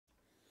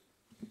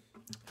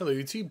Hello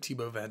YouTube,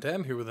 Thibaut Van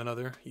Dam here with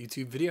another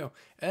YouTube video.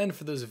 And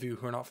for those of you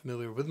who are not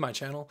familiar with my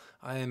channel,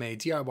 I am a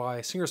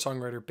DIY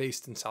singer-songwriter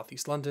based in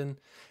Southeast London.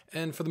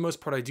 And for the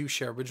most part, I do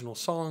share original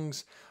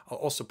songs. I'll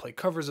also play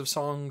covers of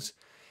songs.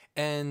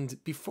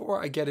 And before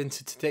I get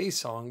into today's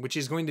song, which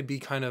is going to be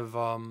kind of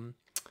an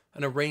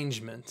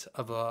arrangement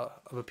of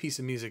a piece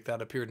of music that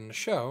appeared in the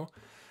show,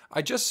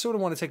 I just sort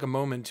of want to take a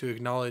moment to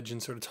acknowledge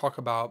and sort of talk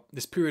about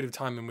this period of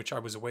time in which I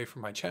was away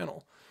from my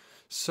channel.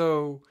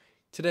 So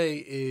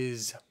today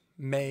is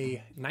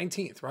May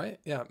 19th, right?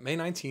 Yeah, May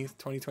 19th,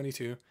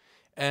 2022.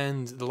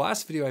 And the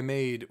last video I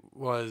made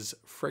was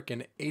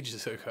frickin'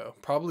 ages ago,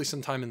 probably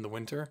sometime in the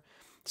winter.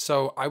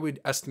 So I would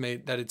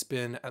estimate that it's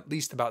been at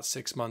least about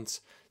 6 months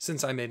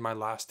since I made my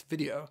last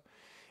video.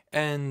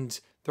 And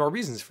there are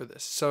reasons for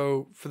this.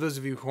 So for those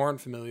of you who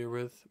aren't familiar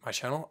with my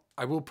channel,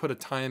 I will put a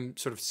time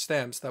sort of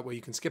stamps. That way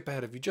you can skip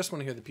ahead if you just want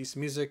to hear the piece of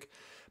music.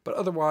 But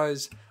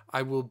otherwise,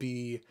 I will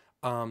be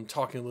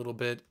talking a little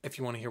bit if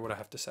you want to hear what I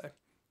have to say.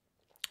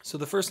 So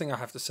the first thing I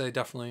have to say,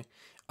 definitely,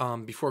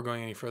 before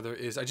going any further,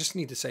 is I just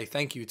need to say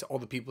thank you to all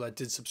the people that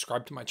did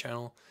subscribe to my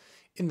channel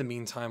in the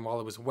meantime while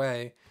I was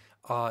away.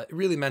 It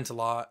really meant a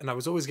lot, and I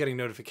was always getting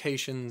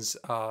notifications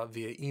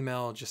via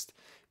email, just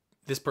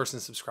this person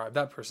subscribed,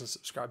 that person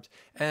subscribed,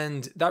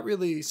 and that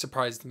really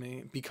surprised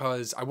me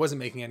because I wasn't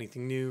making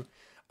anything new,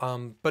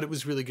 but it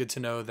was really good to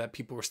know that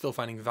people were still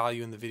finding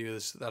value in the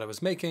videos that I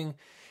was making.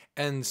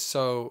 And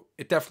so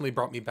it definitely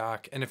brought me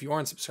back. And if you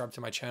aren't subscribed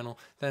to my channel,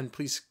 then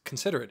please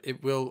consider it.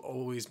 It will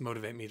always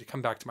motivate me to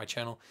come back to my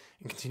channel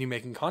and continue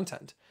making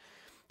content.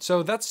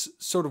 So that's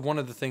sort of one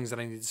of the things that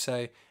I need to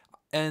say.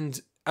 And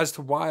as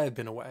to why I've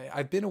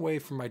been away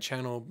from my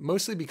channel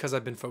mostly because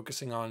I've been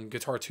focusing on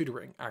guitar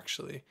tutoring,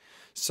 actually.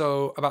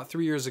 So about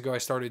 3 years ago, I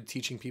started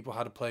teaching people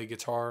how to play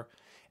guitar.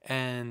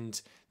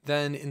 And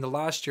then in the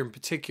last year in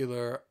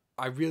particular,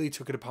 I really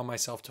took it upon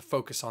myself to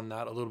focus on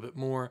that a little bit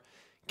more,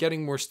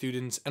 getting more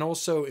students, and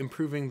also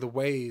improving the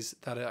ways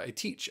that I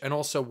teach and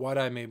also what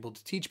I'm able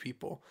to teach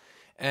people.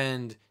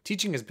 And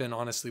teaching has been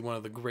honestly one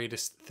of the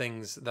greatest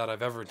things that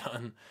I've ever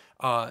done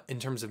in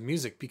terms of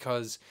music,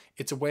 because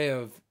it's a way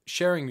of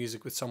sharing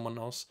music with someone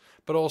else,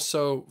 but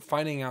also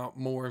finding out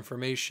more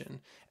information.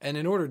 And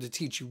in order to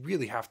teach, you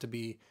really have to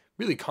be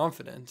really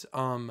confident,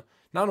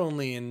 not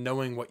only in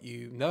knowing what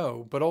you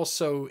know, but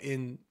also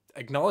in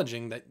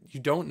acknowledging that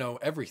you don't know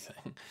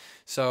everything.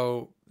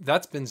 So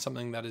that's been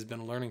something that has been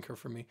a learning curve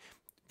for me,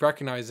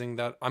 recognizing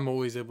that I'm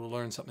always able to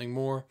learn something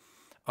more.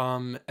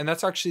 And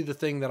that's actually the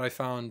thing that I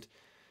found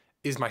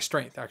is my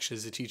strength, actually,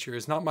 as a teacher,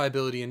 is not my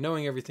ability in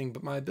knowing everything,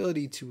 but my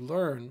ability to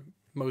learn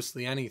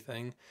mostly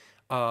anything,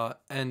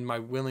 and my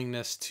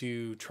willingness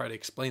to try to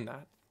explain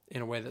that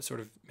in a way that sort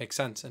of makes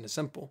sense and is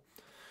simple.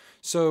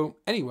 So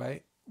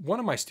anyway,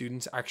 one of my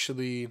students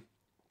actually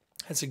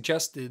had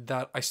suggested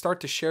that I start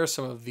to share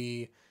some of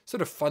the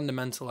sort of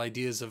fundamental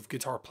ideas of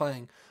guitar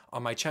playing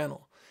on my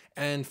channel.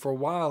 And for a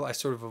while, I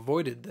sort of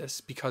avoided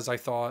this because I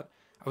thought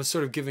I was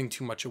sort of giving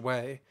too much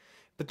away.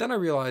 But then I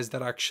realized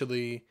that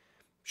actually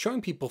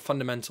showing people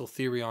fundamental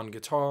theory on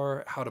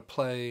guitar, how to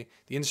play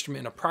the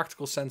instrument in a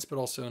practical sense, but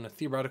also in a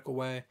theoretical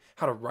way,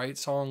 how to write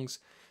songs,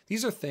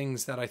 these are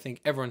things that I think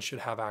everyone should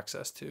have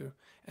access to.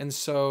 And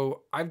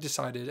so I've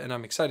decided, and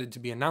I'm excited to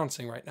be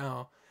announcing right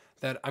now,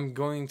 that I'm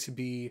going to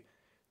be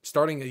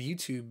starting a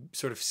YouTube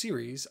sort of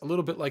series, a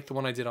little bit like the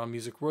one I did on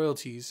music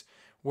royalties,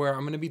 where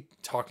I'm going to be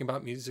talking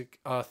about music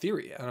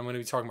theory, and I'm going to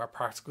be talking about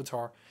practical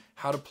guitar,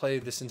 how to play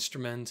this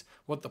instrument,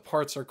 what the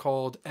parts are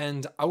called,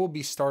 and I will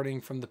be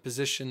starting from the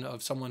position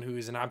of someone who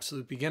is an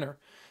absolute beginner.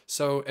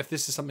 So if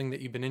this is something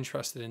that you've been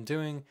interested in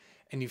doing,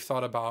 and you've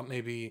thought about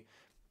maybe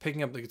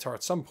picking up the guitar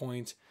at some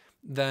point,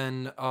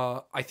 then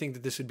I think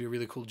that this would be a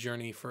really cool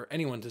journey for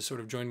anyone to sort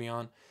of join me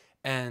on.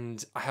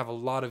 And I have a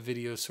lot of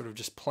videos sort of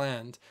just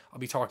planned. I'll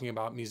be talking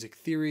about music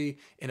theory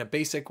in a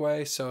basic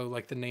way, so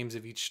like the names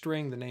of each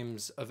string, the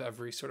names of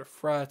every sort of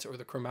fret or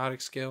the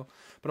chromatic scale.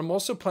 But I'm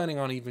also planning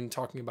on even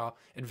talking about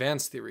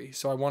advanced theory.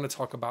 So I want to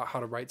talk about how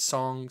to write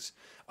songs,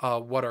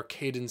 what are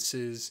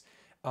cadences,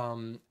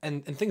 and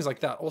things like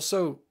that.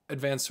 Also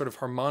advanced sort of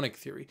harmonic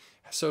theory.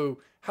 So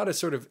how to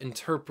sort of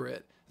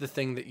interpret the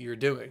thing that you're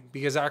doing.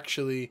 Because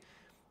actually,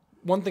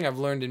 one thing I've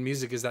learned in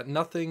music is that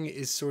nothing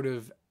is sort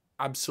of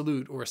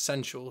absolute or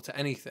essential to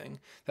anything,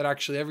 that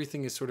actually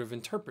everything is sort of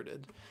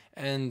interpreted.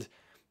 And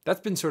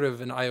that's been sort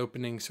of an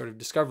eye-opening sort of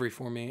discovery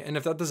for me. And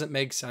if that doesn't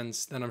make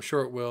sense, then I'm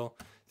sure it will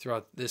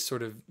throughout this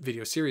sort of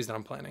video series that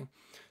I'm planning.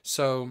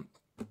 So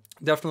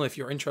definitely, if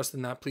you're interested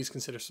in that, please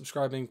consider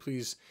subscribing.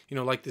 Please,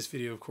 like this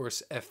video, of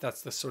course, if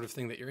that's the sort of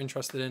thing that you're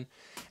interested in.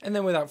 And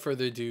then without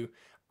further ado,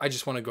 I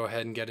just want to go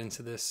ahead and get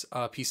into this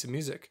piece of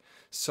music.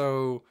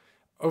 So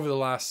over the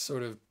last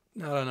sort of,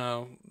 I don't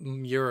know,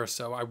 year or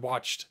so, I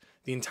watched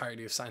the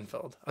entirety of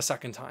Seinfeld a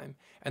second time.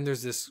 And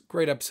there's this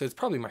great episode, it's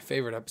probably my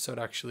favorite episode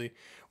actually,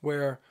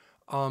 where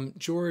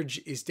George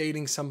is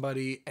dating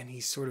somebody and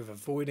he's sort of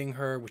avoiding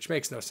her, which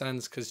makes no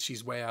sense because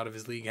she's way out of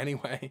his league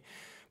anyway.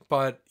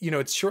 But,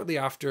 it's shortly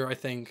after, I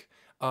think,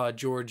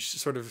 George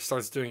sort of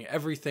starts doing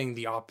everything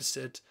the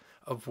opposite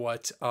of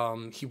what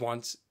he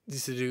wants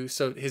to do.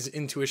 So his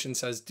intuition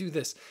says, do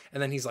this.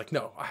 And then he's like,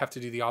 no, I have to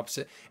do the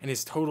opposite. And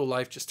his total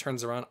life just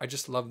turns around. I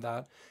just love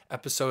that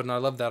episode and I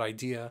love that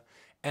idea.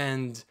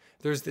 And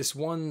there's this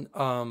one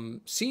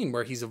scene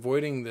where he's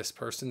avoiding this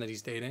person that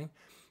he's dating.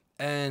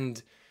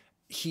 And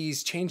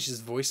he's changed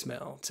his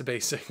voicemail to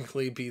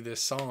basically be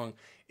this song.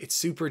 It's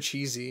super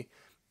cheesy.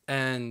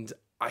 And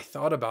I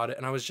thought about it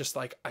and I was just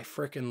like, I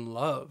freaking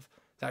love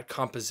that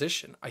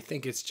composition. I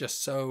think it's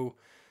just so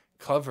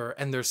clever.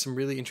 And there's some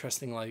really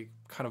interesting, like,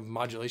 kind of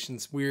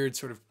modulations, weird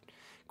sort of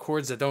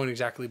chords that don't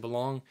exactly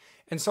belong.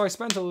 And so I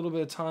spent a little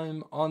bit of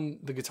time on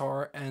the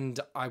guitar and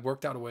I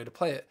worked out a way to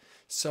play it.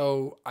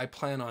 So I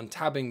plan on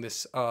tabbing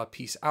this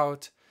piece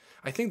out.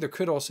 I think there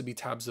could also be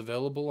tabs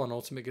available on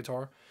Ultimate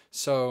Guitar.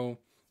 So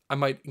I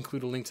might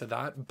include a link to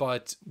that.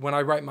 But when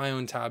I write my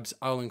own tabs,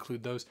 I'll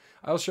include those.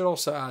 I should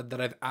also add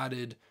that I've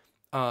added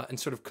and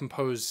sort of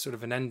composed sort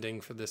of an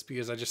ending for this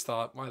because I just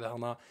thought, why the hell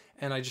not?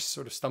 And I just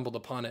sort of stumbled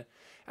upon it,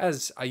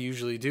 as I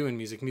usually do in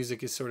music.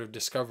 Music is sort of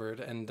discovered,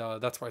 and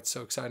that's why it's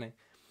so exciting.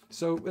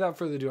 So without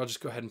further ado, I'll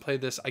just go ahead and play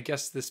this. I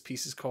guess this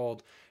piece is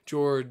called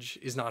George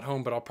Is Not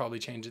Home, but I'll probably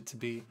change it to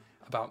be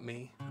about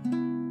me.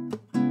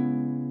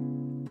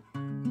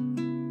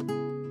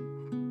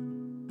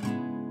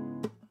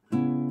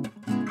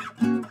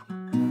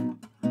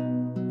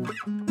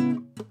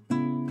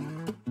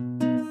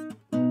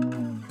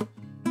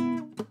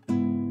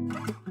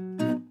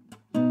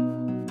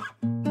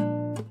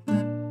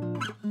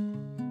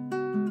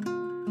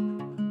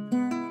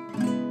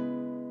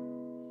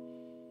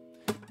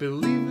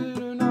 Believe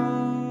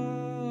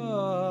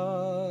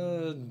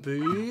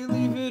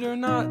it or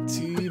not,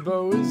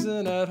 Tebow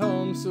isn't at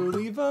home, so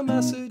leave a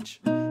message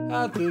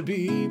at the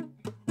beep.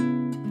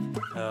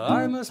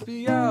 I must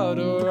be out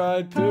or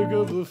I'd pick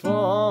up the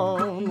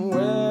phone.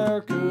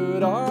 Where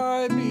could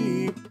I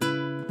be?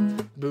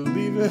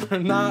 Believe it or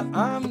not,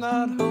 I'm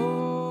not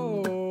home.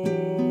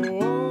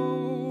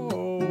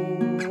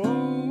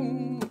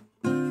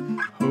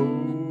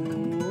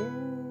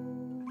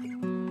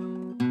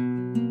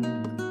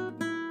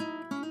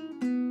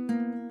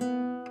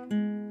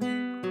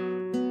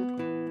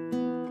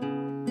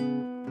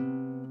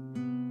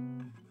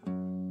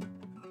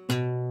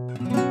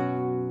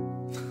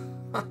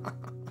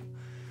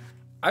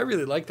 I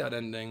really like that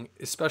ending,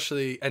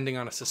 especially ending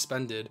on a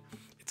suspended.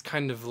 It's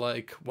kind of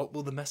like, what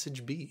will the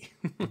message be?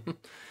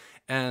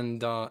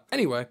 And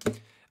anyway,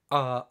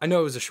 I know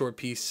it was a short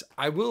piece.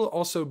 I will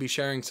also be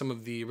sharing some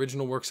of the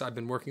original works I've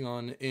been working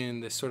on in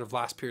this sort of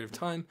last period of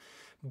time.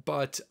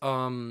 But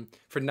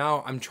for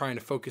now, I'm trying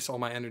to focus all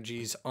my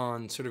energies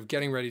on sort of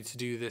getting ready to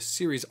do this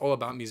series all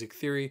about music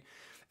theory.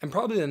 And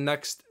probably the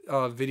next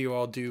video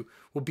I'll do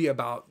will be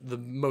about the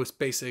most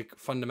basic,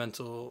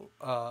 fundamental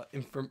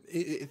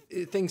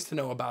things to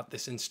know about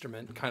this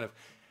instrument, kind of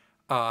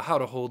how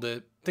to hold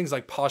it, things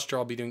like posture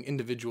I'll be doing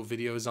individual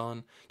videos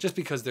on, just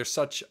because they're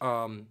such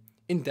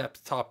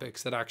in-depth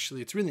topics that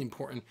actually it's really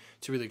important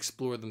to really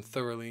explore them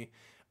thoroughly.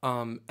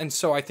 And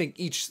so I think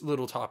each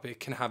little topic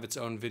can have its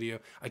own video.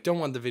 I don't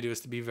want the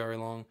videos to be very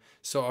long,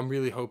 so I'm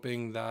really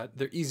hoping that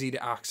they're easy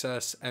to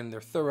access and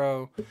they're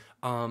thorough.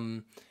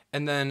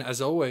 And then,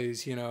 as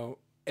always, you know,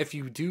 if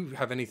you do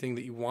have anything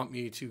that you want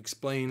me to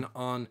explain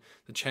on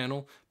the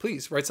channel,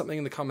 please write something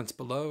in the comments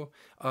below.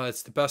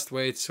 It's the best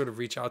way to sort of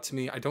reach out to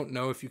me. I don't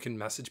know if you can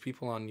message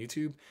people on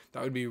YouTube.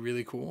 That would be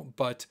really cool.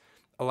 But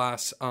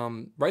alas,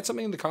 write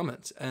something in the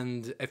comments.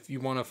 And if you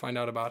want to find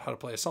out about how to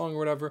play a song or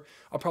whatever,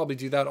 I'll probably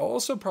do that. I'll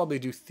also probably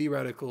do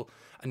theoretical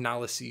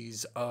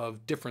analyses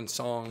of different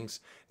songs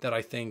that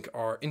I think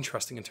are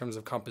interesting in terms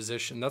of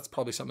composition. That's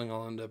probably something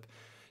I'll end up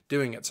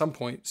doing at some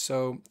point.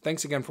 So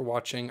thanks again for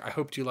watching. I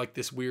hope you like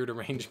this weird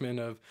arrangement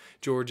of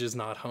George Is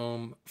Not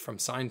Home from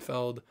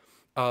Seinfeld.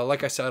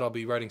 Like I said, I'll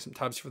be writing some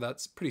tabs for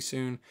that pretty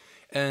soon.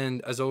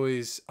 And as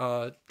always,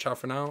 ciao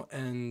for now,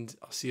 and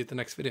I'll see you at the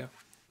next video.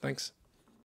 Thanks.